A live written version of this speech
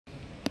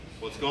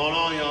What's going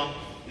on, y'all?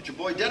 It's your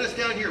boy Dennis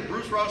down here,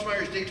 Bruce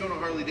Rossmeyer's Daytona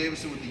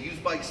Harley-Davidson with the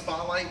used bike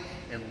spotlight,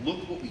 and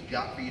look what we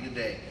got for you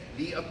today.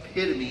 The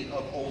epitome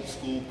of old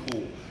school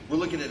cool. We're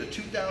looking at a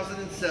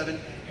 2007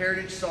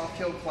 Heritage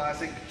Softail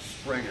Classic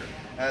Springer.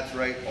 That's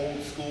right,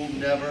 old school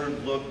never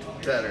looked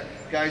better.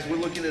 Guys, we're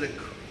looking at a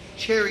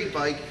cherry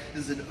bike.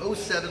 This is an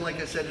 07, like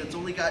I said, and it's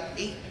only got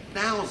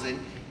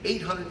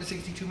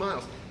 8,862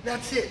 miles.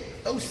 That's it,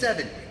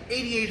 07,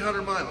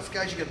 8,800 miles.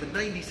 Guys, you got the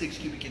 96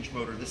 cubic inch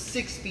motor, the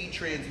 6-speed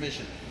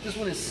transmission. This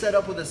one is set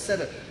up with a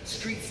set of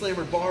street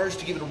slammer bars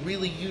to give it a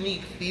really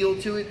unique feel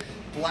to it.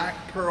 Black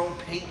pearl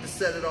paint to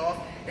set it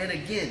off. And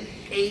again,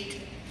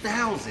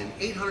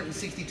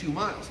 8,862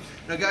 miles.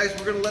 Now guys,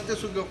 we're gonna let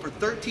this one go for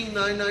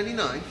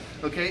 $13,999,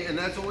 okay? And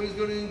that's always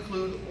gonna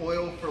include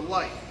oil for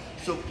life.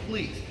 So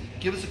please,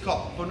 give us a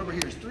call. Phone number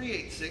here is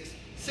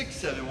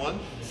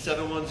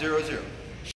 386-671-7100.